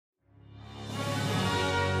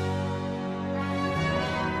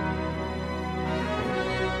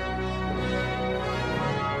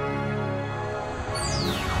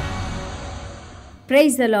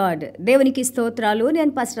Praise the lord. దేవునికి స్తోత్రాలు.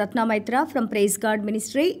 నేను pastor Ratna Maitra from praise God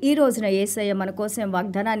ministry. ఈ రోజున యేసయ్య మన కోసం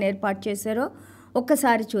వాగ్దానాన్ని ఏర్పాటు చేశారో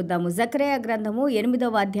ఒక్కసారి చూద్దాము. జకరియా గ్రంథము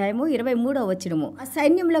 8వ అధ్యాయము 23వ వచనము. ఆ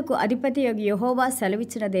సైన్యములకు అధిపతి యెహోవా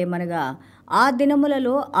సెలవిచ్చినదేమనగా, ఆ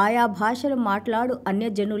దినములలో ఆయా భాషలు మాట్లాడు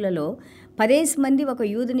అన్యజనులలో 10 మంది ఒక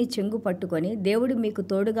యూదుని చెంగు పట్టుకొని, దేవుడు మీకు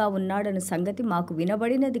తోడుగా ఉన్నాడన్న సంగతి మాకు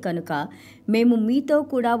వినబడినది కనుక మేము మీతో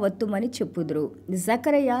కూడా వత్తుమని చెప్పుదురు.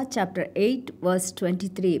 Zechariah chapter 8 verse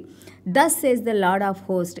 23. Thus says the Lord of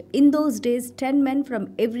hosts, in those days 10 men from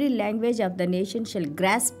every language of the nation shall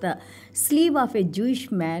grasp the sleeve of a Jewish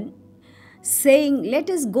man, saying, let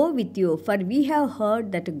us go with you, for we have heard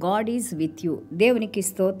that God is with you. దేవునికి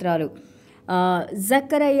స్తోత్రాలు.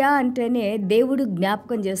 జకరయ్య అంటేనే దేవుడు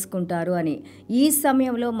జ్ఞాపకం చేసుకుంటారు అని. ఈ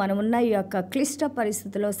సమయంలో మనమున్న ఈ యొక్క క్లిష్ట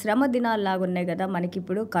పరిస్థితుల్లో శ్రమ దినాల్లాగా ఉన్నాయి కదా మనకి.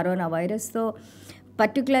 ఇప్పుడు కరోనా వైరస్తో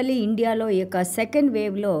పర్టికులర్లీ ఇండియాలో ఈ యొక్క సెకండ్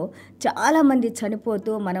వేవ్లో చాలామంది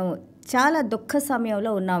చనిపోతూ మనం చాలా దుఃఖ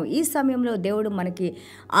సమయంలో ఉన్నాం. ఈ సమయంలో దేవుడు మనకి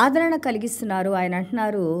ఆదరణ కలిగిస్తున్నారు. ఆయన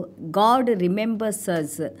అంటున్నారు, గాడ్ రిమెంబర్స్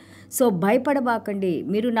అస్. సో భయపడబాకండి,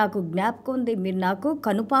 మీరు నాకు జ్ఞాపకం ఉంది, మీరు నాకు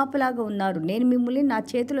కనుపాపలాగా ఉన్నారు, నేను మిమ్మల్ని నా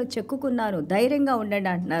చేతిలో చెక్కుకున్నాను, ధైర్యంగా ఉండండి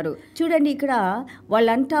అంటున్నారు. చూడండి, ఇక్కడ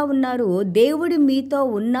వాళ్ళంటా ఉన్నారు, దేవుడు మీతో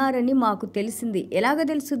ఉన్నారని మాకు తెలిసింది. ఎలాగ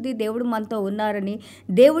తెలుస్తుంది దేవుడు మనతో ఉన్నారని?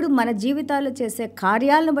 దేవుడు మన జీవితాల్లో చేసే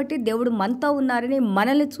కార్యాలను బట్టి దేవుడు మనతో ఉన్నారని,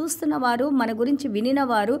 మనల్ని చూస్తున్నవారు, మన గురించి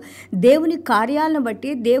వినినవారు, దేవుని కార్యాలను బట్టి,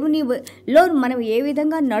 దేవునిలో మనం ఏ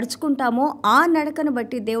విధంగా నడుచుకుంటామో ఆ నడకను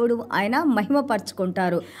బట్టి దేవుడు ఆయన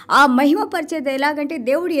మహిమపరుచుకుంటారు. ఆ మహిమపరిచేది ఎలాగంటే,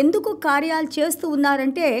 దేవుడు ఎందుకు కార్యాలు చేస్తూ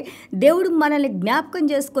ఉన్నారంటే, దేవుడు మనల్ని జ్ఞాపకం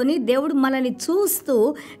చేసుకొని, దేవుడు మనల్ని చూస్తూ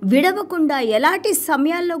విడవకుండా ఎలాంటి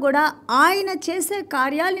సమయాల్లో కూడా ఆయన చేసే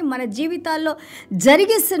కార్యాలని మన జీవితాల్లో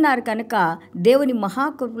జరిగిస్తున్నారు కనుక దేవుని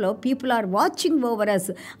మహాకృపలో people are watching over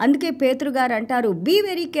us. అందుకే పేతురు గారు అంటారు, బీ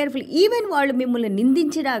వెరీ కేర్ఫుల్. ఈవెన్ వాళ్ళు మిమ్మల్ని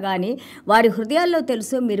నిందించినా కానీ వారి హృదయాల్లో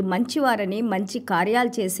తెలుసు మీరు మంచివారని, మంచి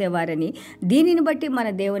కార్యాలు చేసేవారని. దీనిని బట్టి మన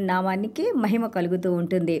దేవుని నామానికి మహిమ కలుగుతూ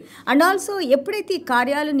ఉంటుంది. అండ్ ఆల్సో ఎప్పుడైతే ఈ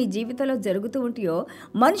కార్యాలు నీ జీవితంలో జరుగుతూ ఉంటాయో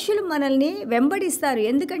మనుషులు మనల్ని వెంబడిస్తారు.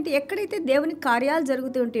 ఎందుకంటే ఎక్కడైతే దేవుని కార్యాలు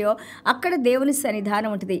జరుగుతూ ఉంటాయో అక్కడ దేవుని సన్నిధానం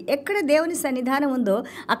ఉంటుంది. ఎక్కడ దేవుని సన్నిధానం ఉందో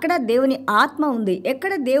అక్కడ దేవుని ఆత్మ ఉంది.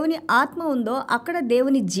 ఎక్కడ దేవుని ఆత్మ ఉందో అక్కడ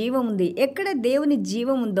దేవుని జీవం ఉంది. ఎక్కడ దేవుని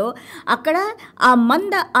జీవం ఉందో అక్కడ ఆ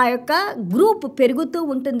మంద, ఆ యొక్క గ్రూప్ పెరుగుతూ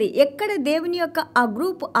ఉంటుంది. ఎక్కడ దేవుని యొక్క ఆ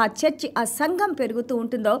గ్రూప్, ఆ చర్చ్, ఆ సంఘం పెరుగుతూ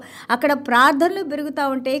ఉంటుందో అక్కడ ప్రార్థనలు పెరుగుతూ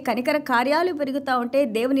ఉంటాయి, కనికర కార్యాలు పెరుగుతూ ఉంటాయి,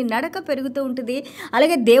 దేవుని నడక పెరుగుతూ ఉంటుంది,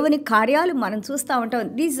 అలాగే దేవుని కార్యాలు మనం చూస్తూ ఉంటాం.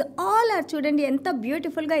 దీస్ ఆల్ ఆర్, చూడండి ఎంత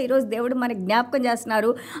బ్యూటిఫుల్గా ఈరోజు దేవుడు మనకి జ్ఞాపకం చేస్తున్నారు.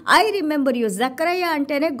 I remember you. జకరయ్య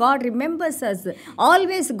అంటేనే God remembers us.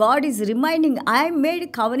 Always God is reminding, I made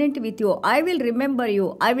covenant with you, I will remember you,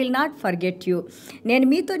 I will not forget you. నేను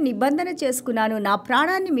మీతో నిబంధన చేసుకున్నాను, నా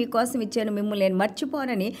ప్రాణాన్ని మీకోసం ఇచ్చాను, మిమ్మల్ని నేను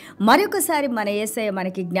మర్చిపోనని మరొకసారి మన యేసయ్య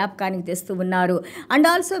మనకి జ్ఞాపకానికి తెస్తూ ఉన్నారు. And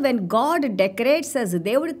also when God decorates అస్,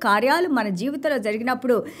 దేవుడి కార్యాలు మన జీవితంలో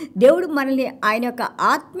జరిగినప్పుడు దేవుడు మనల్ని ఆయన యొక్క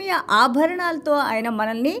ఆత్మీయ ఆభరణాలతో ఆయన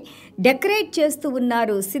మనల్ని డెకరేట్ చేస్తూ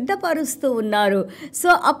ఉన్నారు, సిద్ధపరుస్తూ ఉన్నారు. So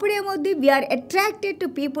అప్పుడేమవుద్ది, we're attracted to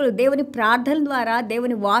people. దేవుని ప్రార్థన ద్వారా,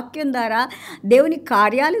 దేవుని వాక్యం ద్వారా, దేవుని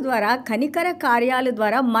కార్యాల ద్వారా, కనికర కార్యాల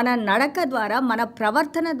ద్వారా, మన నడక ద్వారా, మన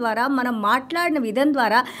ప్రవర్తన ద్వారా, మనం మాట్లాడిన విధం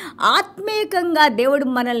ద్వారా ఆత్మీయంగా దేవుడు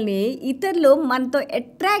మనల్ని, ఇతరులు మనతో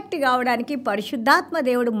అట్రాక్ట్ కావడానికి పరిశుద్ధాత్మ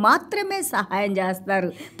దేవుడు మాత్రమే సహాయం చేస్తారు.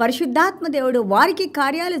 పరిశుద్ధాత్మ దేవుడు వారికి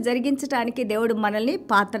కార్యాలు జరిగించడానికి దేవుడు మనల్ని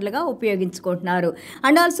పాత్రలుగా ఉపయోగించుకుంటున్నారు.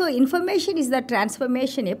 And also information is the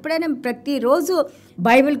transformation. ఎప్పుడైనా ప్రతిరోజు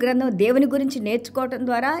బైబిల్ గ్రంథం దేవుని గురించి నేర్చుకోవటం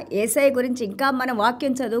ద్వారా, యేసయ్య గురించి ఇంకా మన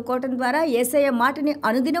వాక్యం చదువుకోవటం ద్వారా, యేసయ్య మాటని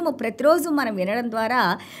అనుదినము ప్రతిరోజు మనం వినడం ద్వారా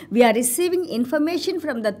we are receiving information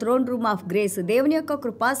from the throne room of grace. దేవుని యొక్క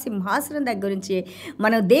కృపా సింహాసనం దగ్గర నుంచి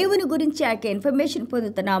మనం దేవుని గురించి ఆ యొక్క ఇన్ఫర్మేషన్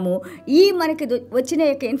పొందుతున్నాము. ఈ మనకి వచ్చిన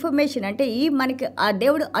యొక్క ఇన్ఫర్మేషన్ అంటే ఈ మనకి ఆ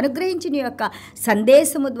దేవుడు అనుగ్రహించిన యొక్క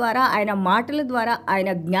సందేశము ద్వారా, ఆయన మాటల ద్వారా, ఆయన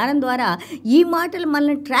జ్ఞానం ద్వారా ఈ మాటలు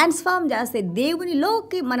మనల్ని ట్రాన్స్ఫార్మ్ చేస్తే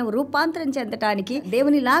దేవునిలోకి మనం రూపాంతరం చెందటానికి,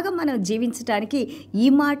 దేవునిలాగా మనం జీవించడానికి ఈ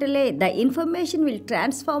మాటలే, the information will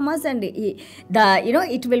transform us and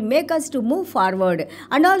it will make us to move forward.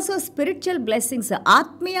 And also spiritual blessings,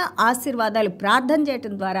 ఆత్మీయ ఆశీర్వాదాలు ప్రార్థన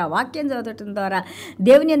చేయటం ద్వారా, వాక్యం చదవటం ద్వారా,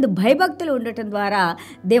 దేవుని యందు భయభక్తులు ఉండటం ద్వారా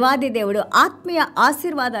దేవాది దేవుడు ఆత్మీయ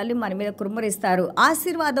ఆశీర్వాదాలు మన మీద కుమ్మరిస్తారు.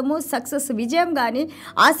 ఆశీర్వాదము, సక్సెస్, విజయం కానీ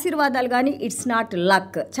ఆశీర్వాదాలు కానీ ఇట్స్ నాట్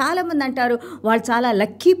లక్. చాలామంది అంటారు వాళ్ళు చాలా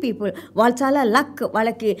లక్కీ పీపుల్, వాళ్ళు చాలా లక్,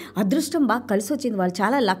 వాళ్ళకి అదృష్టం బాగా కలిసి వచ్చింది, వాళ్ళు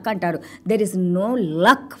చాలా లక్ అంటారు. There is no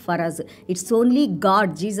luck for us, it's only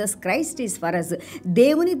God, Jesus Christ is for us.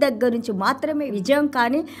 దేవుని దగ్గర నుంచి మాత్రమే విజయం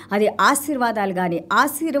కానీ అది ఆశీర్వాదాలు కానీ,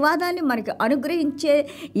 ఆశీర్వాదాన్ని మనకి అనుగ్రహించే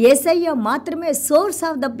యేసయ్య మాత్రమే source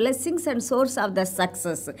of the blessings and source of the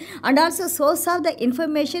success and also source of the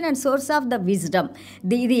information and source of the wisdom.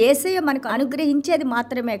 ఇది యేసయ్య మనకు అనుగ్రహించేది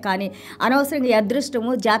మాత్రమే కానీ అనవసరంగా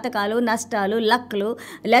అదృష్టము, జాతకాలు, నష్టాలు, లక్లు,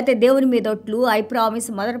 లేకపోతే దేవుని మీద ఒట్లు, I promise,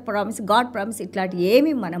 mother promise, God promise ఇట్లాంటి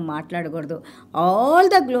ఏమీ మనం మాట్లాడకూడదు. All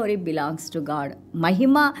the glory belongs to God.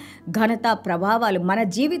 మహిమ, ఘనత, ప్రభావాలు మన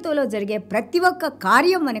జీవితంలో జరిగే ప్రతి ఒక్క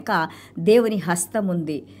కార్యం వెనుక దేవుని హస్తం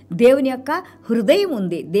ఉంది, దేవుని యొక్క హృదయం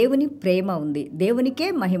ఉంది, దేవుని ప్రేమ ఉంది. దేవునికే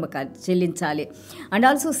మహిమ చెల్లించాలి. And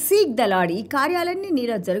also seek the lord. ఈ కార్యాలన్నీ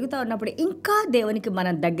నీలో జరుగుతూ ఉన్నప్పుడు ఇంకా దేవునికి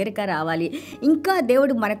మనం దగ్గరగా రావాలి. ఇంకా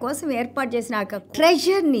దేవుడు మన కోసం ఏర్పాటు చేసిన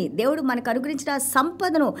ట్రెజర్ని, దేవుడు మనకు అనుగ్రహించిన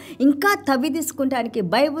సంపదను ఇంకా తవ్వి తీసుకుంటానికి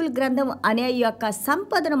బైబుల్ గ్రంథం అనే యొక్క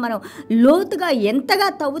సంపదను మనం లోతుగా ఎంతగా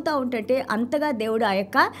తవ్వుతూ ఉంటే అంతగా దేవుడు ఆ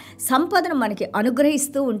యొక్క సంపదను మనకి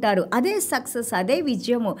అనుగ్రహిస్తూ ఉంటారు. అదే సక్సెస్, అదే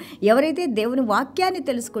విజయము. ఎవరైతే దేవుని వాక్యాన్ని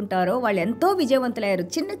తెలుసుకుంటారో వాళ్ళు ఎంతో విజయవంతులయ్యారు.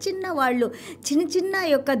 చిన్న చిన్న వాళ్ళు, చిన్న చిన్న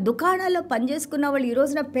యొక్క దుకాణాల్లో పనిచేసుకున్న వాళ్ళు ఈ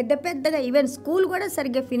రోజున పెద్ద పెద్దగా ఈవెన్ స్కూల్ కూడా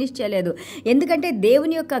సరిగ్గా ఫినిష్ చేయలేదు. ఎందుకంటే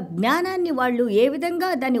దేవుని యొక్క జ్ఞానాన్ని వాళ్ళు ఏ విధంగా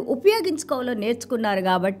దాన్ని ఉపయోగించుకోవాలో నేర్చుకున్నారు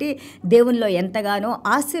కాబట్టి దేవునిలో ఎంతగానో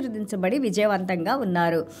ఆశీర్వదించబడి విజయవంతంగా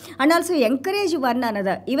ఉన్నారు. And also encourage one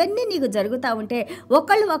another. ఇవన్నీ నీకు జరుగుతూ ఉంటే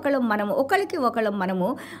ఒకరికి ఒకళ్ళు మనము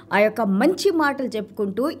ఆ యొక్క మంచి మాటలు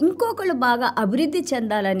చెప్పుకుంటూ ఇంకొకళ్ళు బాగా అభివృద్ధి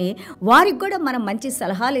చెందాలని వారికి కూడా మనం మంచి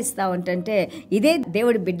సలహాలు ఇస్తూ ఉంటుంటే ఇదే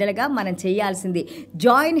దేవుడి బిడ్డలుగా మనం చేయాల్సింది.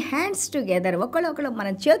 Join hands together. ఒకళ్ళు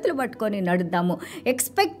మనం చేతులు పట్టుకొని నడుద్దాము.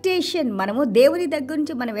 ఎక్స్పెక్టేషన్, మనము దేవుని దగ్గర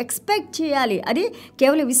నుంచి మనం ఎక్స్పెక్ట్ చేయాలి. అది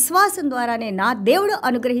కేవలం విశ్వాసం ద్వారానే. నా దేవుడు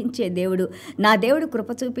అనుగ్రహించే దేవుడు, నా దేవుడు కృప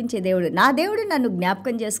చూపించే దేవుడు, నా దేవుడు నన్ను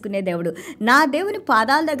జ్ఞాపకం చేసుకునే దేవుడు, నా దేవుని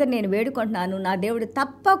పాదాల దగ్గర నేను వేడుకుంటున్నాను, నా దేవుడు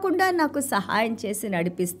తప్పకుండా నాకు సహాయం చేసి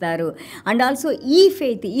నడిపిస్తారు. అండ్ ఆల్సో ఈ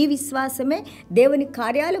ఫెయిత్, ఈ విశ్వాసమే దేవుని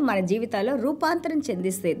కార్యాలు మన జీవితాల్లో రూపాంతరం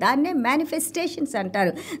చెందిస్తాయి. దాన్నే మేనిఫెస్టేషన్స్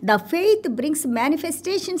అంటారు. The faith brings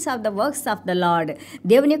manifestations of the works of the lord.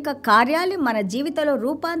 దేవుని యొక్క కార్యాలు మన జీవితంలో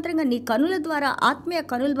రూపాంతరంగా నీ కనుల ద్వారా, ఆత్మీయ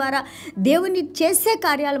కనుల ద్వారా దేవుని చేసే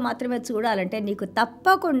కార్యాలు మాత్రమే చూడాలంటే నీకు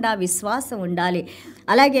తప్పకుండా విశ్వాసం ఉండాలి.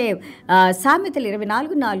 అలాగే సామెతలు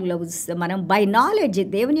 24:4లో మనం బై నాలెడ్జ్,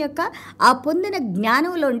 దేవుని యొక్క ఆ పొందిన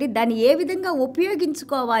జ్ఞానంలో ఉండి దాన్ని ఏ విధంగా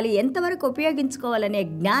ఉపయోగించుకోవాలి, ఎంతవరకు ఉపయోగించుకోవాలనే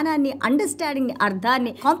జ్ఞానాన్ని, అండర్స్టాండింగ్,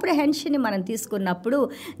 అర్థాన్ని, కాంప్రహెన్షన్ని మనం తీసుకున్నప్పుడు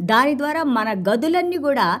దాని ద్వారా మన గదులన్నీ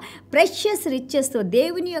కూడా ప్రెషియస్ రిచెస్తో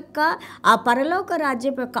దేవుని యొక్క ఆ పరలోక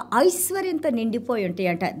రాజ్యం యొక్క ఐశ్వర్యంతో నిండిపోయి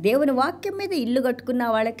ఉంటాయంట. దేవుని వాక్యం మీద ఇల్లు కట్టుకున్న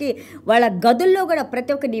వాళ్ళకి వాళ్ళ గదుల్లో కూడా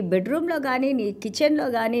ప్రతి ఒక్క, నీ బెడ్రూమ్లో కానీ, నీ కిచెన్లో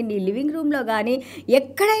కానీ, నీ లివింగ్ రూమ్లో కానీ,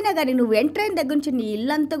 ఎక్కడైనా కానీ నువ్వు ఎంటర్ అయిన దగ్గర నుంచి నీ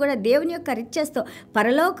ఇల్లంతా కూడా దేవుని యొక్క రిచెస్తో,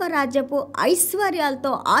 పరలోక రాజ్యపు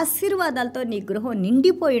ఐశ్వర్యాలతో, ఆశీర్వాదాలతో నీ గృహం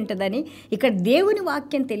నిండిపోయి ఉంటుందని ఇక్కడ దేవుని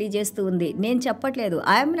వాక్యం తెలియజేస్తూ ఉంది. నేను చెప్పట్లేదు.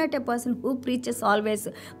 I'm not a person who preaches always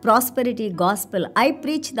prosperity gospel. I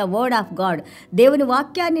preach the word of God. దేవుని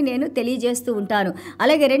వాక్యాన్ని నేను తెలియజేస్తూ ఉంటాను.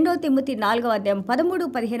 అలాగే 2 తిమోతి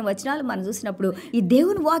 4:13-15 మనం చూసినప్పుడు ఈ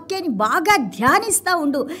దేవుని వాక్యాన్ని బాగా ధ్యానిస్తూ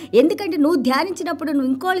ఉండు. ఎందుకంటే నువ్వు ధ్యానించినప్పుడు, నువ్వు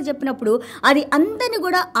ఇంకోళ్ళు చెప్పినప్పుడు అది అందరినీ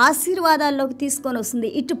కూడా ఆశీర్వాదాల్లోకి తీసుకొని వస్తుంది.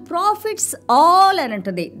 ఇట్ ప్రాఫిట్స్ ఆల్ అని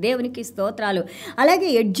అంటుంది. దేవునికి స్తోత్రాలు. అలాగే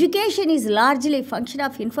education is largely function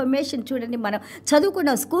of information. చూడండి, మనం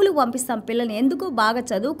చదువుకున్న స్కూల్కి పంపిస్తాం పిల్లల్ని, ఎందుకు బాగా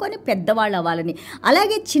చదువుకొని పెద్దవాళ్ళు అవ్వాలని.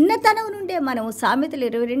 అలాగే చిన్నతనం నుండే మనం సామెతలు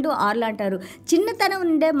 22:6 అంటారు, చిన్నతనం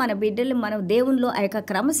నుండే మన బిడ్డలు మనం దేవునిలో ఆ యొక్క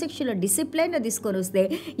క్రమశిక్షణలో, డిసిప్లైన్లో తీసుకొని వస్తే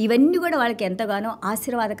ఇవన్నీ కూడా వాళ్ళకి ఎంతగానో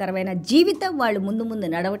ఆశీర్వాదకరమైన జీవితం వాళ్ళు ముందు ముందు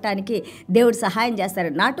నడవటానికి దేవుడు సహాయం చేస్తారు.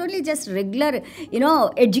 Not only just regular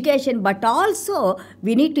education, but also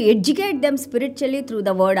we need to educate them spiritually through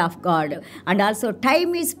the word of God. And also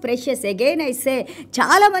time is precious. Again I say,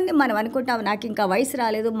 చాలామంది మనం అనుకుంటాం నాకు ఇంకా వయసు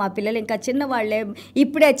రాలేదు, మా పిల్లలు ఇంకా చిన్నవాళ్ళే,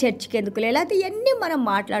 ఇప్పుడే చర్చికి ఎందుకులే, లేకపోతే ఇవన్నీ మనం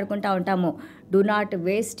మాట్లాడుకుంటూ ఉంటాము. Do not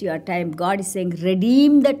waste your time. God is saying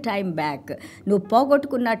redeem the time back. నువ్వు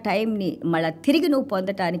పోగొట్టుకున్న టైంని మళ్ళీ తిరిగి నువ్వు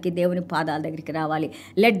పొందటానికి దేవుని పాదాల దగ్గరికి రావాలి.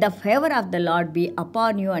 Let the favour of the lord be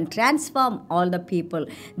upon you and transform all the people.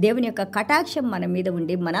 దేవుని యొక్క కటాక్షం మన మీద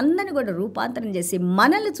ఉండి మనందరినీ కూడా రూపాంతరం చేసి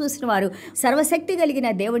మనల్ని చూసిన వారు సర్వశక్తి కలిగిన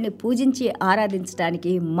దేవుణ్ణి పూజించి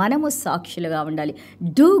ఆరాధించడానికి మనము సాక్షులుగా ఉండాలి.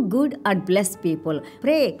 Do good and bless people.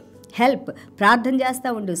 Pray help, ప్రార్థన చేస్తూ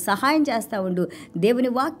ఉండు, సహాయం చేస్తూ ఉండు.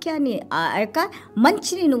 దేవుని వాక్యాన్ని ఆ యొక్క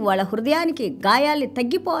మంచిని నువ్వు వాళ్ళ హృదయానికి గాయాలు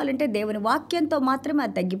తగ్గిపోవాలంటే దేవుని వాక్యంతో మాత్రమే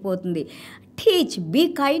అది తగ్గిపోతుంది. Teach, be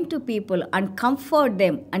kind to people and comfort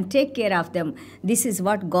them and take care of them. This is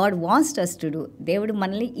what God wants us to do. దేవుడు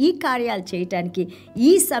మనల్ని ఈ కార్యాలు చేయటానికి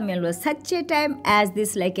ఈ సమయంలో such a time as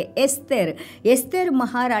this, like Esther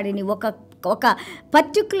మహారాణిని ఒక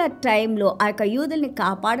పర్టికులర్ టైంలో ఆ యొక్క యూదుల్ని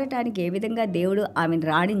కాపాడటానికి ఏ విధంగా దేవుడు ఆమెను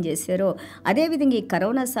రాణిని చేశారో, అదేవిధంగా ఈ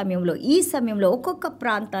కరోనా సమయంలో ఈ సమయంలో ఒక్కొక్క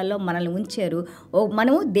ప్రాంతాల్లో మనల్ని ఉంచారు.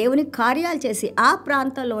 మనము దేవుని కార్యాలు చేసి ఆ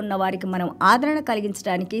ప్రాంతాల్లో ఉన్న వారికి మనం ఆదరణ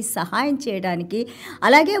కలిగించడానికి, సహాయం చేయడానికి,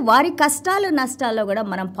 అలాగే వారి కష్టాలు నష్టాల్లో కూడా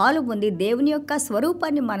మనం పాలు పొంది దేవుని యొక్క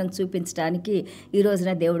స్వరూపాన్ని మనం చూపించడానికి ఈ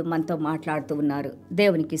రోజున దేవుడు మనతో మాట్లాడుతూ ఉన్నారు.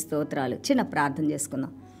 దేవునికి స్తోత్రాలు. చిన్న ప్రార్థన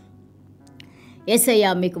చేసుకుందాం.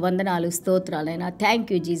 యేసయ్యా మీకు వందనాలు, స్తోత్రాలైనా. Thank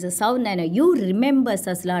you Jesus. అవునైనా you remembers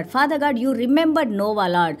us lord. Father God, you remembered Noah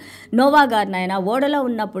lord. Noah గారు నాయన ఓడలో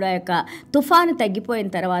ఉన్నప్పుడు ఆ యొక్క తుఫాను తగ్గిపోయిన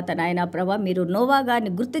తర్వాత నాయన ప్రభా, మీరు నోవా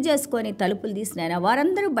గారిని గుర్తు చేసుకొని తలుపులు తీసినాయన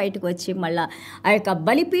వారందరూ బయటకు వచ్చి మళ్ళా ఆ యొక్క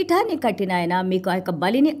బలిపీఠాన్ని కట్టినాయన, మీకు ఆ యొక్క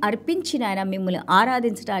బలిని అర్పించినాయన, మిమ్మల్ని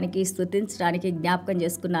ఆరాధించడానికి, స్తుతించడానికి జ్ఞాపకం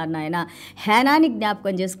చేసుకున్నారు నాయన. హేనాని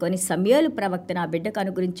జ్ఞాపకం చేసుకొని సమూయేలు ప్రవక్తను, ఆ బిడ్డకు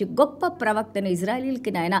అనుగురించి గొప్ప ప్రవక్తను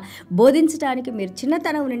ఇజ్రాయేలీలకి నాయన బోధించడానికి మీరు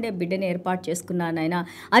చిన్నతనం నుండే బిడ్డని ఏర్పాటు చేసుకున్నారు నాయన.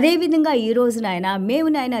 అదేవిధంగా ఈ రోజు నాయన మేము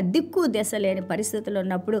నాయన దిక్కు దశ లేని పరిస్థితుల్లో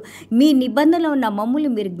ఉన్నప్పుడు మీ నిబంధనలో ఉన్న మమ్మల్ని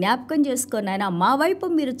మీరు జ్ఞాపకం చేసుకొని నాయన మా వైపు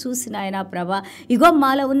మీరు చూసిన ఆయన ప్రభా, ఇగో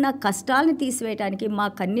మాలో ఉన్న కష్టాలను తీసివేయటానికి, మా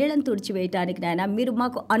కన్నీళ్లను తుడిచివేయటానికి నాయన మీరు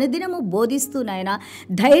మాకు అనుదినము బోధిస్తూ నాయన,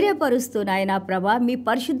 ధైర్యపరుస్తూ నాయన ప్రభా, మీ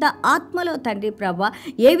పరిశుద్ధ ఆత్మలో తండ్రి ప్రభా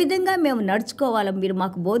ఏ విధంగా మేము నడుచుకోవాలో మీరు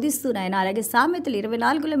మాకు బోధిస్తూ నాయన. అలాగే సామెతలు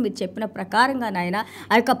 24లో మీరు చెప్పిన ప్రకారంగా నాయన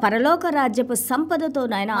ఆ యొక్క పరలోక రాజ్యపు సంపదతో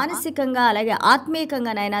నాయన మానసికంగా, అలాగే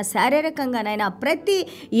ఆత్మీయంగా నాయన, శారీరకంగా నాయన, ప్రతి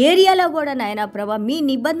ఏరియాలో కూడా నాయన ప్రభా మీ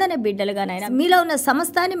నిబంధన బిడ్డలుగా నాయన మీలో ఉన్న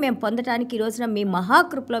సమస్తాన్ని మేము పొందడానికి ఈ రోజున మీ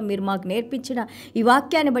మహాకృపలో మీరు మాకు నేర్పించిన ఈ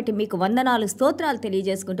వాక్యాన్ని బట్టి మీకు వందనాలు, స్తోత్రాలు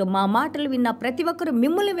తెలియజేసుకుంటూ మా మాటలు విన్న ప్రతి ఒక్కరు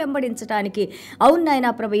మిమ్మల్ని వెంబడించడానికి, అవును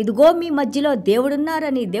నాయన ప్రభా ఇదిగో మీ మధ్యలో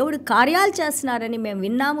దేవుడున్నారని, దేవుడు కార్యాలు చేస్తున్నారని మేము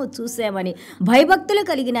విన్నాము, చూసామని భయభక్తులు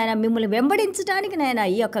కలిగిన ఆయన మిమ్మల్ని వెంబడించడానికి నాయన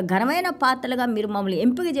ఈ యొక్క ఘనమైన పాత్రలుగా మీరు మమ్మల్ని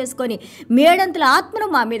ఎంపిక చేసుకొని మేడంతల ఆత్మను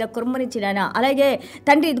మా మీద కుమ్మరించిన ఆయన. అలాగే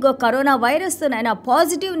తండ్రి ఇదిగో కరోనా వైరస్తో నాయన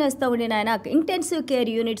పాజిటివ్నెస్తో ఉండిన ఆయన ఇంటెన్సివ్ కేర్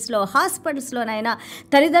యూనిట్స్లో, హాస్పిటల్స్లో నాయన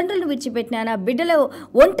తల్లిదండ్రులను విడిచిపెట్టిన ఆయన, బిడ్డలు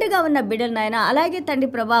ఒంటరిగా ఉన్న బిడ్డలు నాయన, అలాగే తండ్రి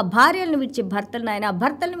ప్రభా భార్యలను విడిచి భర్తలు నాయన,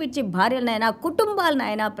 భర్తలను విడిచి భార్యలు నాయన, కుటుంబాలు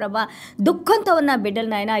నాయన ప్రభా దుఃఖంతో ఉన్న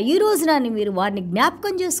బిడ్డలు నాయన ఈ రోజున మీరు వారిని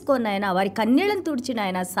జ్ఞాపకం చేసుకొని నాయన, వారి కన్నీళ్లను తుడిచిన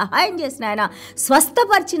ఆయన, సహాయం చేసిన ఆయన,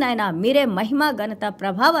 స్వస్థపరిచిన ఆయన, మీరే మహిమ ఘనత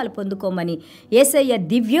ప్రభావాలు పొందుకోమని యేసయ్య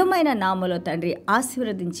దివ్యమైన నామములో తండ్రి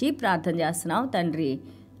ఆశీర్వదించి ప్రార్థన చేస్తున్నాం తండ్రి.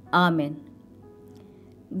 Amen.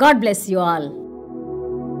 God bless you all.